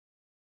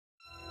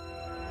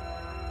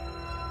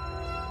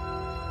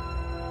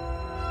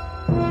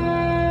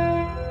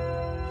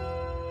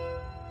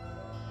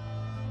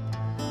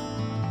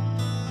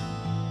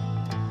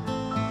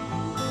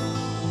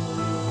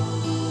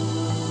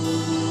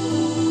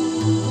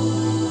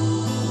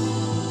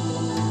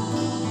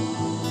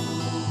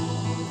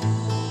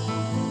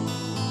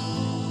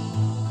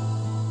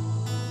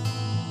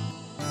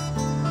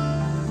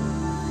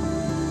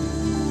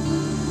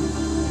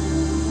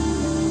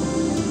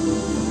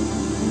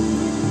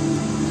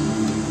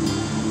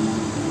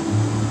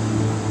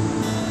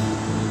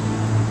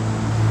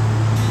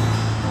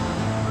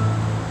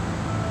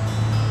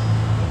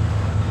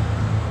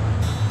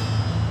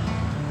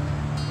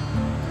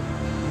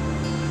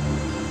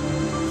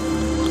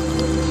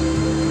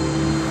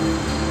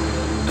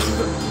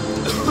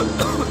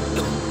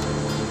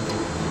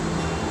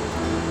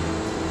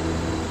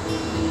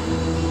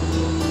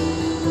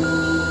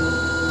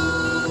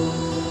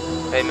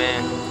Hey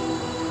man,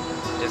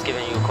 just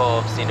giving you a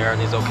call, seeing that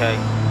everything's okay.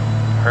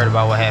 Heard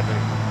about what happened.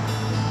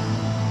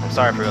 I'm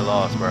sorry for your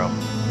loss, bro.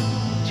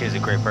 She was a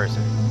great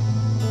person.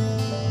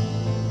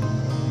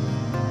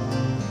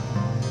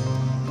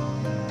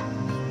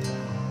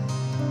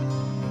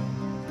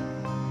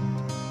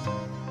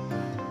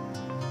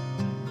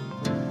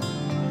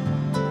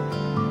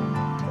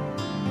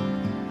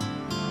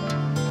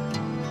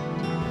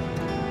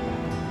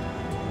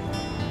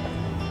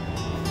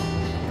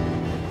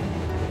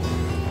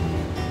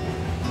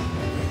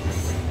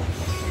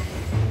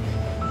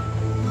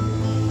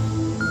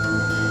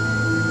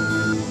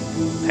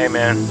 Hey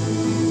man,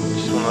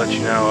 just want to let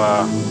you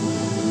know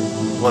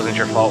it wasn't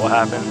your fault what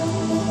happened.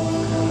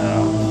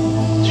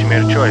 And she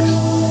made a choice.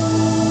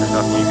 There's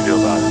nothing you can do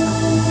about it.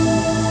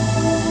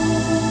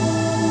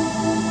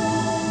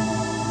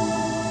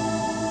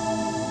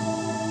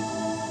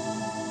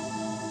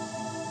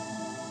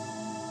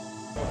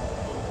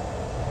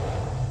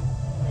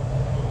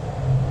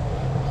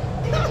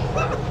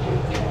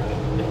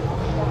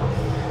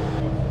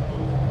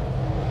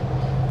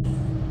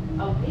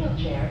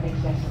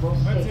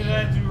 What did I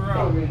do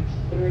wrong? Routes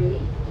 3,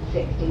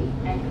 60,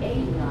 and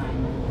 89.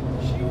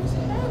 She was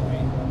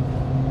happy.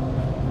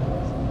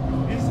 At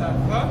least I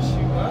thought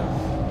she was.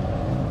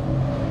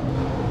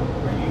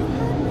 Are you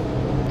happy?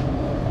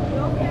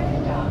 Your next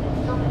stop is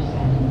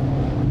Somerset.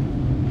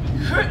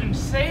 Couldn't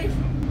save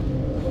him.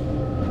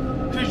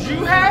 Could you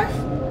have?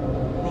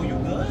 Bro, you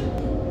good?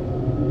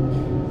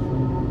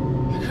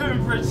 I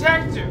couldn't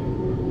protect her.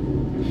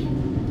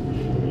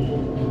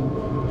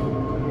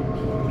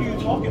 What are you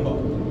talking about?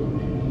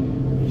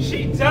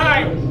 She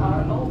died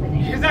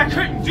because I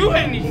couldn't do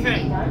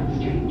anything. I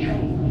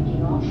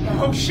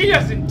hope she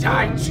doesn't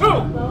die too.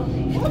 So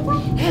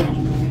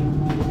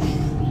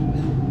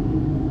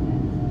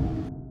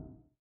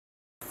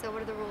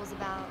what are the rules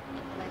about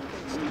life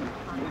coaching?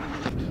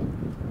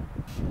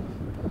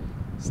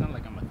 It's not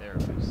like I'm a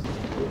therapist.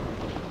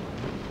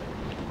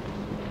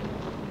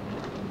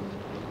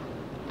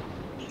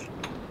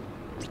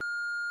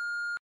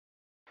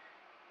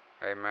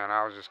 Hey man,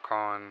 I was just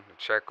calling to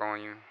check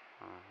on you.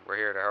 We're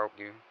here to help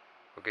you.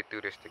 We'll get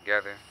through this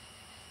together.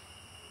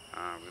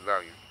 We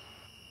love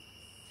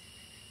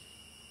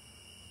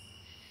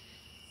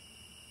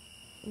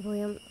you.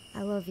 William,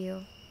 I love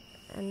you,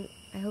 and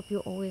I hope you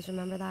always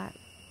remember that.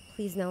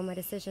 Please know my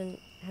decision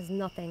has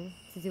nothing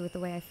to do with the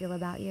way I feel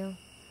about you.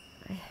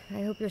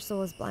 I hope your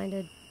soul is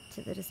blinded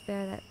to the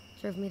despair that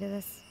drove me to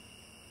this.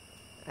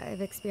 I've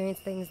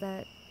experienced things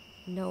that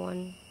no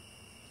one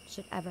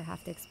should ever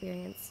have to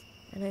experience.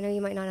 And I know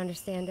you might not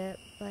understand it,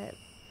 but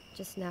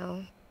just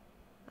know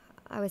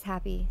I was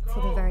happy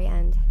till the very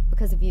end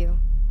because of you.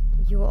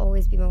 You will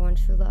always be my one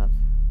true love.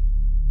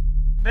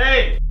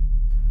 Babe!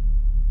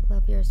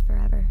 Love yours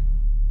forever.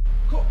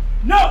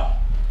 No!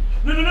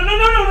 No, no, no, no, no,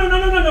 no, no, no,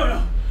 no, no,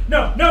 no,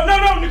 no, no, no,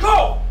 no,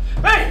 Nicole!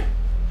 Babe!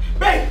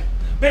 Babe!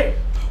 Babe!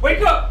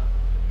 Wake up!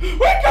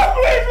 Wake up,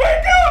 please!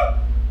 Wake up!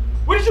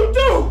 What did you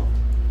do?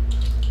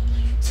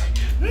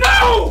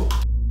 No!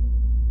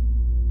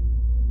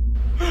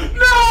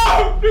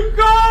 No!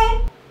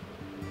 Nicole!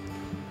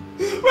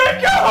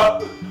 Wake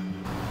up!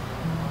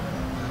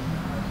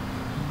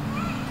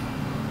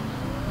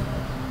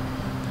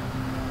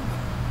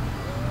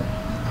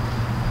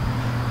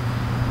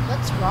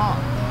 What's wrong?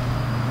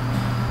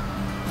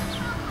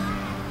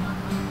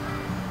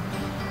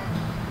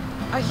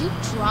 Are you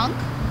drunk?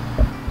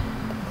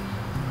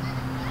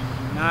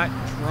 Not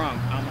drunk.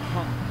 I'm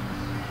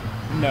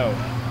hungry. No.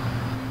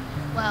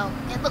 Well,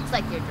 it looks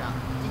like you're drunk.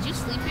 Did you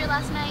sleep here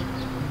last night?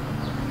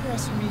 You're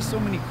asking me so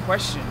many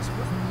questions.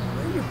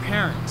 Where are your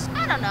parents?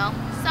 I don't know.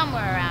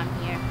 Somewhere around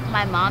here.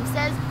 My mom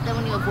says that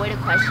when you avoid a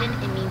question,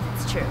 it means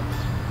it's true.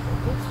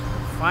 Go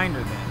find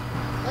her then.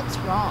 What's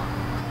wrong?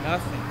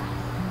 Nothing.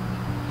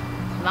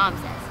 Mom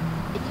says,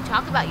 if you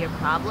talk about your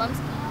problems,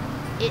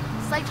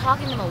 it's like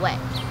talking them away.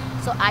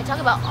 So I talk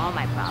about all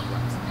my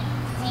problems.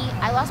 See,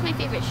 I lost my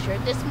favorite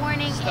shirt this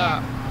morning.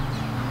 Stop.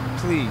 And...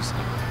 Please.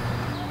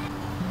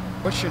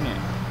 What's your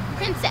name?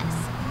 Princess.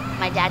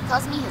 My dad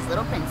calls me his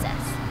little princess.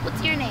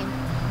 What's your name?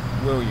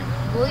 William.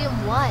 William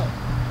what?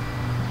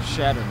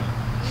 Shatternick.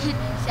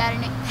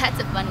 Shatternick, that's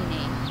a funny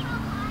name.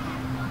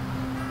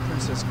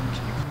 Princess, can you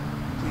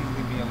please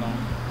leave me alone?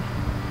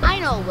 I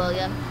know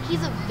William.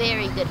 He's a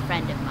very good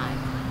friend of mine.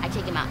 I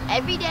take him out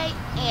every day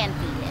and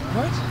feed him.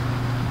 What?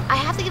 I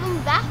have to give him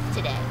a bath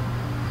today.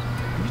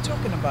 Are you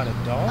talking about a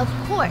dog?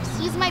 Of course,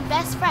 he's my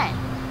best friend.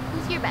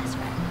 Who's your best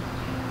friend?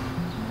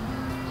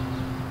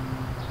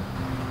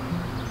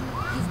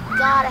 He's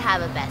gotta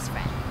have a best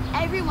friend.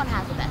 Everyone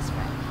has a best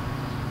friend.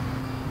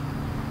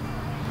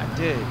 I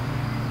did.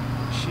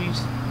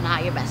 She's...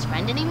 Not your best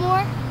friend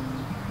anymore?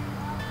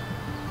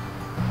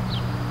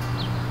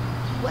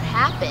 What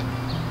happened?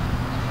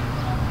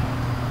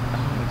 I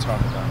don't want to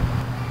talk about it.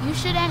 You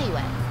should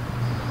anyway.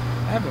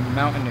 I have a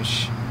mountain of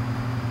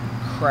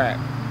crap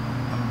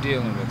I'm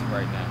dealing with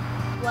right now.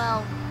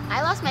 Well,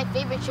 I lost my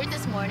favorite shirt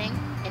this morning,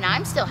 and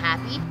I'm still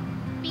happy.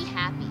 Be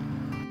happy.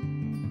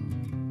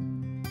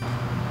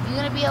 You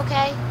gonna be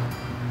okay?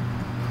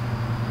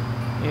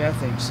 Yeah, I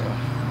think so.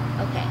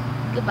 Okay.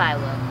 Goodbye,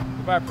 Will.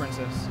 Goodbye,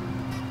 princess.